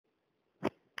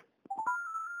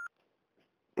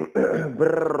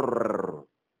Brrr.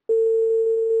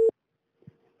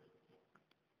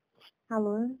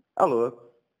 Alô?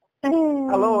 Alô?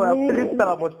 Alô, é o Felipe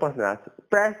pela Monte Parnasse.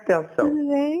 Preste atenção. Tudo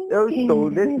bem? Eu estou,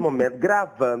 nesse momento,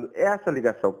 gravando essa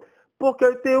ligação. Porque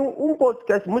eu tenho um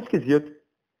podcast muito esquisito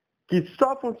que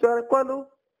só funciona quando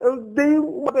eu dei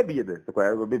uma bebida.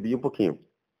 Eu bebi um pouquinho.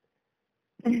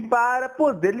 Para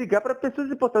poder ligar para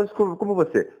pessoas importantes como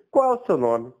você. Qual é o seu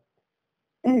nome?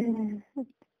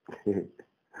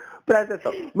 Presta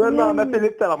atenção. Meu nome é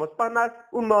Felipe pela Monte Parnasse.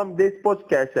 O nome desse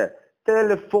podcast é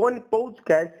Telefone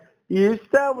Podcast. E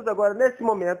estamos agora, nesse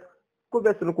momento,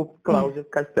 conversando com Claudia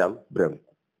Castelo Branco.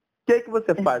 O que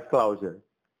você faz, Cláudia?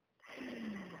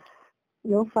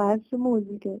 Eu faço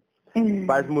música.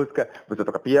 Faz música. Você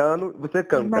toca piano, você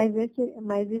canta. Mas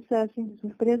isso é assim de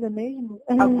surpresa mesmo?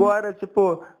 Agora,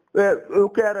 tipo, eu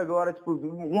quero agora, tipo,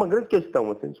 uma grande questão,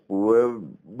 assim, tipo,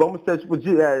 vamos ter, tipo,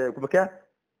 como é que é?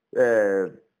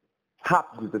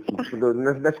 Rápidos, assim, tipo,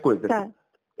 nas coisas. Tá. Assim.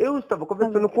 Eu estava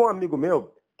conversando com um amigo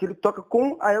meu, que ele toca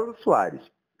com a Elza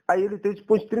Soares. Aí ele tem,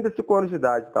 tipo, uns 35 anos de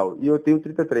idade e tal, e eu tenho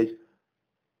 33.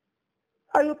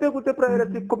 Aí eu perguntei pra ele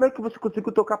assim, como é que você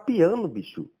conseguiu tocar piano,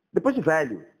 bicho? Depois de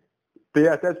velho. Tem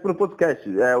até, tipo, no podcast,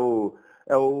 é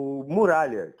o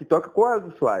Muralha, que toca com a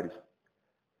Elza Soares.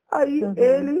 Aí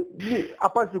ele me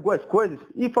apaziguou as coisas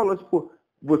e falou, tipo,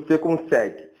 você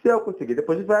consegue. Se eu conseguir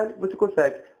depois de velho, você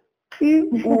consegue. E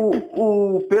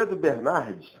o Pedro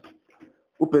Bernardes,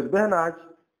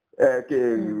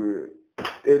 que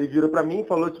ele virou pra mim e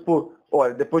falou, tipo,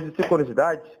 olha, depois de 5 anos de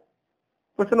idade,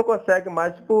 você não consegue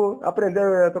mais, tipo, aprender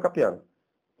a tocar piano.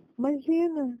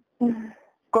 Imagina.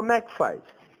 Como é que faz?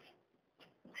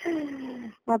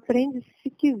 Aprende se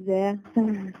quiser.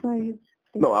 Só isso.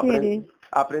 Tem Não, que querer.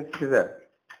 aprende se quiser.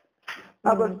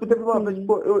 Agora, tipo, teve uma vez,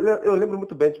 tipo, eu lembro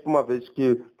muito bem, tipo, uma vez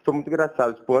que foi muito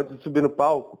engraçado. Tipo, antes de subir no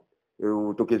palco,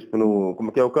 eu toquei, tipo,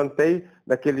 como que é? Eu cantei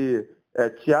naquele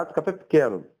teatro Café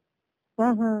Pequeno.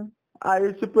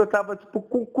 Aí, tipo, eu tava, tipo,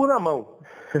 com o cu na mão.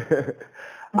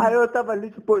 Aí eu tava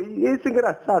ali, tipo, e isso é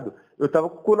engraçado. Eu tava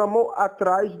com o cu na mão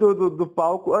atrás do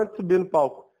palco, antes de subir no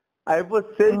palco. Aí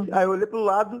aí eu olhei pro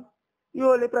lado e eu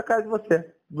olhei pra casa de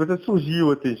você. Você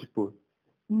surgiu, assim, tipo.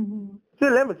 Você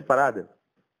lembra dessa parada?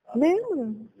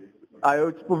 Lembro. Aí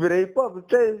eu, tipo, virei, pô,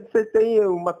 você tem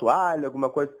uma toalha, alguma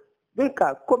coisa? Vem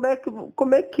cá, como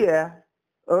é que é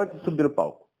antes de subir no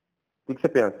palco? O que você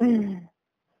pensa?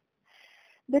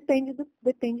 Depende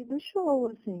do show,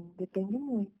 assim. Depende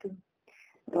muito.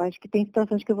 Eu acho que tem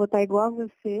situações que eu vou estar igual a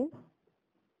você,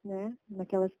 né?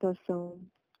 Naquela situação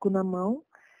com na mão.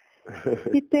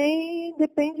 E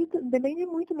depende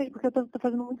muito mesmo, porque eu tô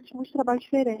fazendo muitos trabalhos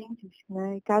diferentes,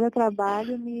 né? E cada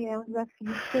trabalho é um desafio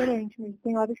diferente. Mas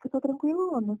tem horas que eu tô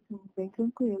tranquilona, assim, bem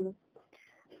tranquila.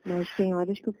 Mas tem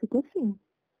horas que eu fico assim,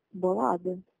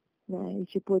 bolada. Né? E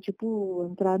tipo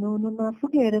entrar na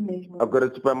fogueira mesmo. Agora,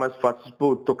 tipo, é mais fácil,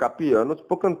 tipo, tocar piano,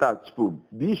 tipo, cantar. Tipo,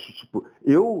 bicho, tipo,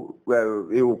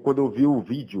 quando eu vi o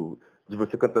vídeo de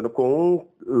você cantando com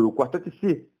o Quarteto em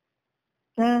Si,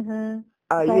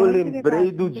 aí eu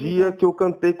lembrei do dia que eu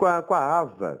cantei com a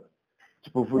Ava.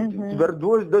 Tipo, tiveram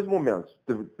dois momentos.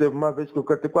 Teve uma vez que eu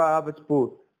cantei com a Ava,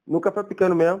 tipo, no Café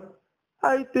Pequeno mesmo.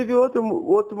 Aí teve outro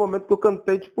momento que eu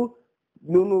cantei, tipo,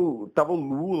 tava o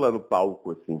Lula no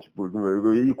palco, assim, tipo,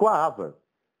 e com a Ava.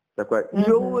 E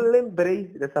eu lembrei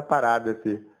dessa parada,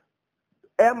 assim.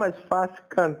 É mais fácil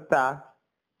cantar,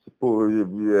 tipo,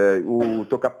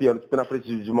 tocar piano, tipo, na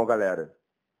frente de uma galera.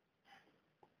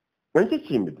 A gente é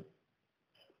tímido.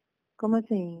 Como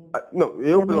assim? Não,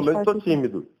 eu pelo menos sou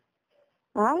tímido.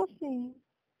 Ah, sim.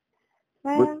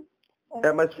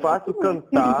 É mais fácil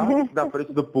cantar na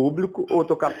frente do público ou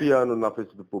tocar piano na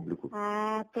frente do público?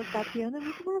 Ah, tocar piano é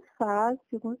muito mais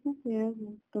fácil, com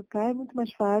certeza. Tocar é muito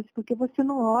mais fácil, porque você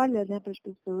não olha, né, para as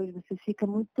pessoas,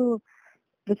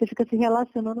 você fica se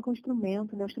relacionando com o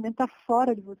instrumento, né? O instrumento está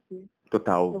fora de você.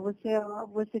 Total. Então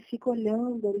você fica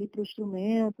olhando ali para o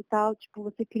instrumento e tal, tipo,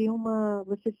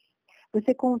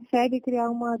 você consegue criar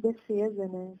uma defesa,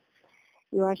 né?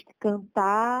 Eu acho que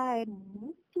cantar é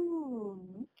muito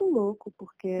louco,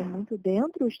 porque é muito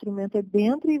dentro, o instrumento é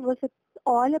dentro e você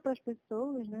olha para as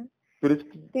pessoas, né? Por isso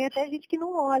que... Tem até gente que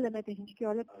não olha, né? Tem gente que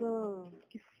olha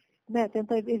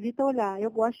evita olhar.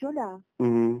 Eu gosto de olhar.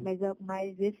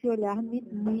 Mas esse olhar me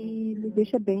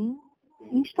deixa bem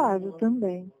instável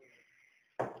também.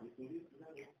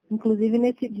 Inclusive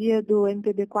nesse dia do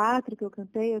MPB4 que eu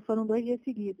cantei, foram 2 dias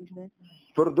seguidos, né?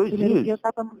 Foram 2 dias?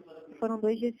 Foram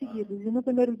 2 dias seguidos. E no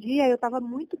primeiro dia eu estava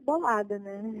muito bolada,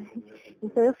 né?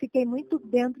 Então eu fiquei muito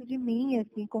dentro de mim,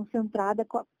 assim, concentrada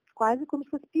com quase como se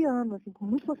fosse piano, assim,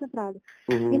 muito concentrada.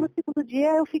 Uhum. E no segundo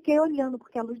dia eu fiquei olhando,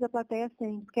 porque a luz da plateia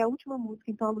acende, porque é a última música,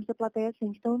 então a luz da plateia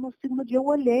acende. Então no segundo dia eu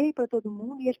olhei para todo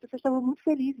mundo e as pessoas estavam muito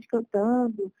felizes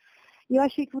cantando. E eu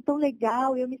achei aquilo tão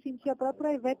legal, e eu me senti a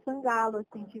própria Ivete Sangalo,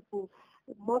 assim, tipo,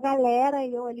 uma galera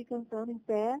e eu ali cantando em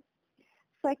pé.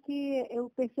 Só que eu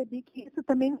percebi que isso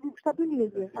também me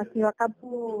estabiliza. Assim, eu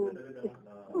acabo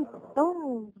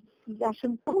tão,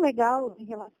 achando tão legal em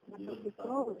relação às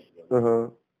pessoas,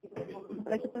 Uhum. não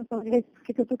preste atenção direito no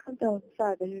que eu estou cantando,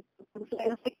 sabe?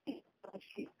 Eu sei que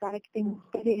acho que o cara que tem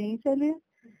experiência, ele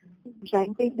já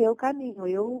entendeu o caminho.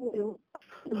 Eu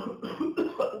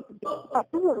tá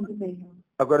pulando mesmo.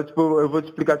 Agora, tipo, eu vou te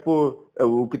explicar, tipo,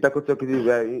 o que tá acontecendo aqui,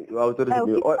 a autora de O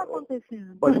mim. que está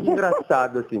acontecendo? Olha que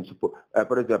engraçado, assim, tipo,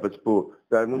 por exemplo, tipo,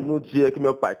 no dia que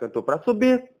meu pai cantou pra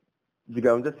subir,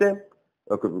 digamos assim,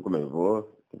 como eu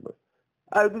vou.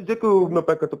 Aí no dia que o meu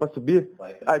pai cantou pra subir,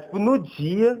 aí, tipo, no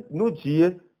dia, tipo,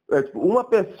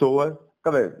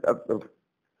 calma aí,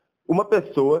 uma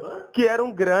pessoa que era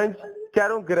um grande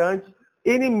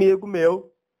inimigo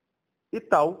meu e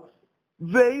tal,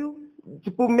 veio,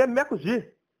 tipo, me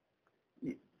acugir.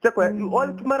 Você conhece?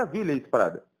 Olha que maravilha isso,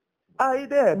 parada. Aí,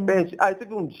 de repente, aí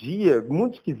teve um dia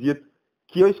muito esquisito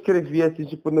que eu escrevi assim,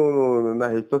 tipo, na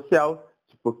rede social,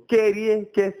 tipo, queria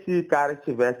que esse cara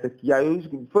estivesse aqui. Aí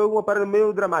foi uma parada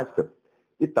meio dramática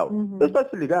e tal. Eu estou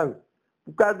te ligando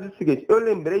por causa do seguinte, eu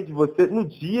lembrei de você no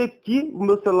dia que o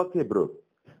meu celular quebrou.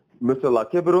 O meu celular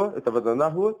quebrou, eu estava andando na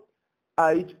rua,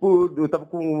 aí, tipo, eu estava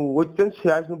com R$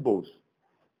 800 no bolso.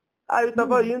 Aí eu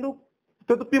estava indo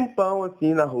todo pimpão,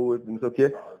 assim, na rua, não sei o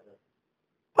quê,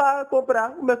 para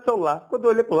comprar o meu celular. Quando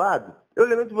eu olhei pro lado, eu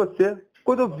lembro de você,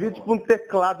 quando eu vi, tipo, um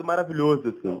teclado maravilhoso,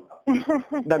 assim,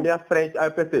 na minha frente. Aí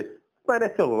eu pensei, mas é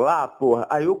celular, porra?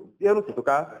 Aí eu não sei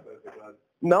tocar,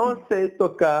 não sei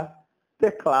tocar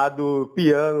teclado,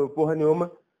 piano, porra nenhuma,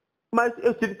 mas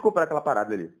eu tive que comprar aquela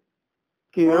parada ali.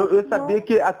 Que eu sabia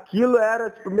que aquilo era,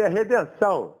 tipo, minha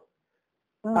redenção.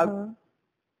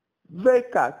 Vem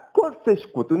cá, quando você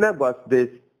escuta um negócio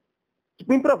desse,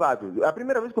 tipo, improvável, a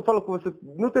primeira vez que eu falo com você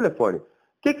no telefone, o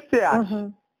que você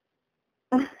acha?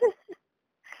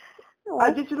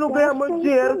 A gente não ganha muito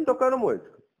dinheiro tocando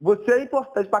música. Você é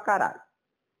importante pra caralho.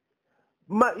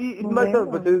 Mas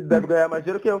você deve ganhar mais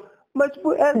dinheiro que eu. Mas,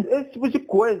 tipo, é esse tipo de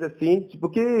coisa, assim, tipo,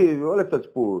 que, olha só,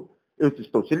 tipo, eu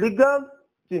estou te ligando,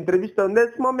 te entrevistando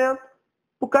nesse momento,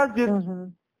 por causa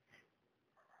disso.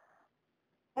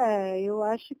 Eu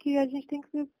acho que a gente tem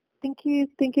que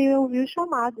ouvir os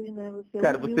chamados, né?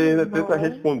 Cara, você ainda tenta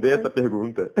responder essa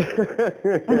pergunta.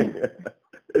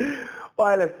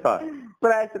 Olha só,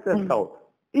 preste atenção.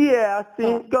 E é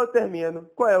assim que eu termino.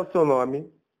 Qual é o seu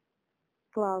nome?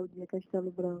 Cláudia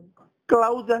Castelo Branco.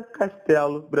 Claudia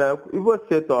Castelo Branco. E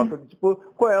você toca? Tipo,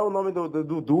 qual é o nome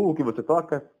do duo que você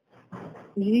toca?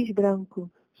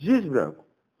 GisBranco. GisBranco.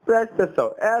 Preste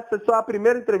atenção. Essa é só a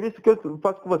primeira entrevista que eu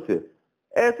faço com você.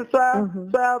 Essa só é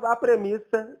a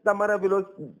premissa da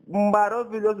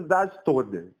maravilhosidade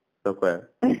toda. Sabe qual é?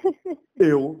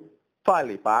 Eu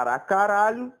falei para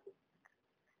caralho,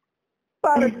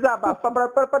 para desabafar,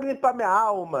 para limpar minha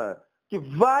alma. Que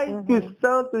vai que os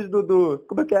santos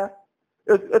Como é que é?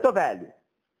 Eu tô velho.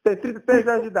 Tenho 33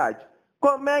 anos de idade.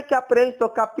 Como é que aprende a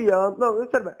tocar piano? Não,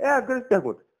 é a grande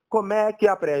pergunta. Como é que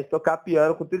aprende a tocar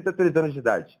piano com 33 anos de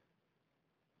idade?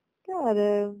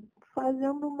 Cara,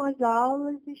 fazendo umas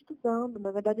aulas e estudando.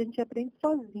 Na verdade, a gente aprende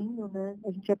sozinho, né?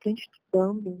 A gente aprende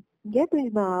estudando. Ninguém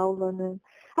aprende na aula, né?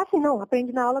 Assim, não,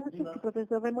 aprende na aula no sentido que o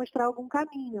professor vai mostrar algum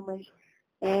caminho, mas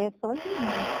é sozinho.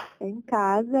 É em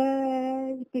casa,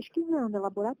 pesquisando, é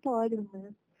laboratório,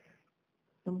 né?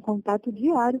 É um contato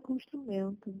diário com o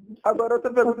instrumento. Agora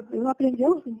outra pergunta. Eu aprendi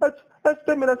assim. Antes de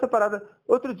terminar essa parada,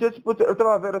 outro dia, tipo, eu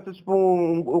tava vendo tipo,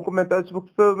 um comentário tipo,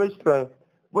 que foi meio estranho.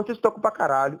 Vocês tocam pra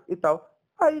caralho e tal.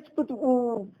 Aí, tipo,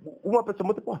 uma pessoa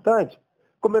muito importante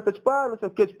comenta, tipo, não sei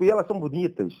o quê, tipo, e elas são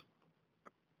bonitas.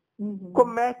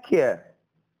 Como é que é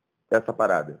essa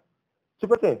parada?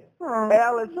 Tipo assim,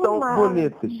 elas são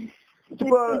bonitas.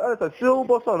 Tipo, olha só, se o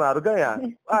Bolsonaro ganhar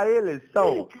a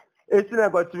eleição, esse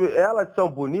negócio de elas são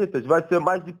bonitas vai ser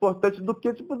mais importante do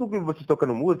que, tipo, do que vocês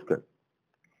tocando música.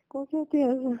 Com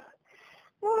certeza.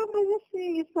 Mas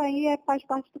assim, isso aí faz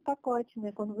parte do pacote,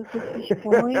 né? Quando você se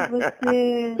expõe,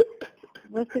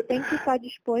 você tem que estar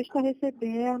disposto a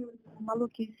receber a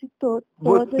maluquice toda.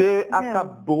 Você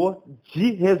acabou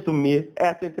de resumir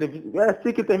essa entrevista. É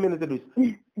assim que termina a entrevista.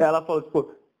 Ela falou,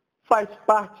 tipo, faz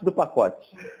parte do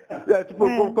pacote.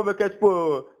 Como é que é, tipo,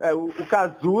 o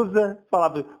Cazuza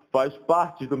falava, faz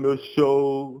parte do meu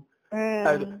show.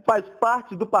 Faz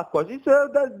parte do pacote. Isso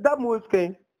é da música,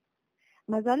 hein?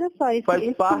 Mas olha só, esse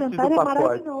comentário é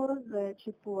maravilhoso.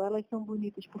 Tipo, elas são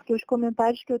bonitas, porque os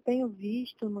comentários que eu tenho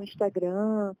visto no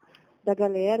Instagram da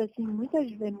galera, assim, muitas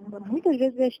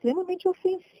vezes é extremamente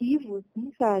ofensivo,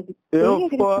 assim, sabe? Bem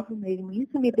agressivo mesmo.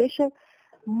 Isso me deixa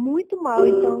muito mal,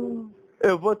 então...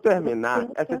 Eu vou terminar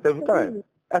essa entrevista.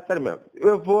 É sério mesmo.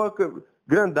 Eu vou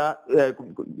grandar.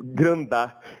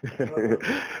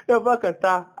 Eu vou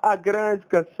cantar a grande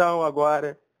canção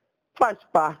agora. Faz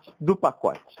parte do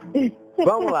pacote.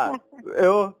 Vamos lá.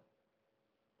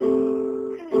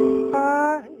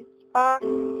 Faz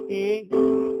parte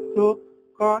do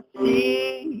pacote.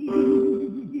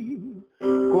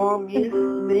 Comigo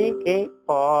ninguém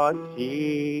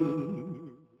pode.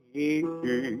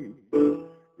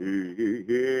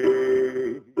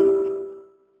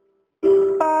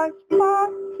 Faz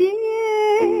parte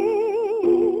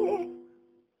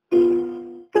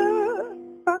do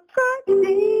pacote.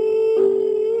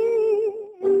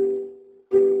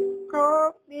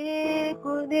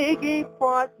 Comigo ninguém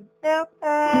pode, meu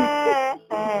pai.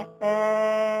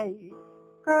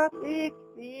 Comigo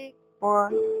ninguém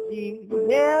pode,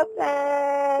 meu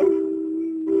pai.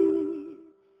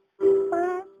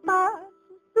 Faz parte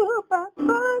do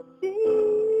pacote.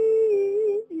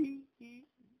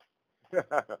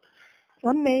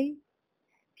 Amei.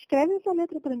 Escreve essa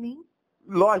letra pra mim.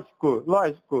 Lógico.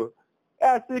 É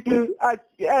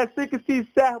assim que se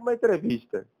encerra uma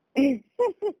entrevista.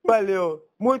 Valeu.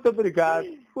 Muito obrigado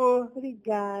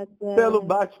Obrigada. pelo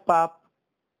bate-papo.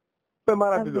 Foi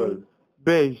maravilhoso. Amei.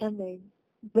 Beijo. Amei.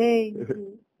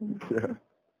 Beijo.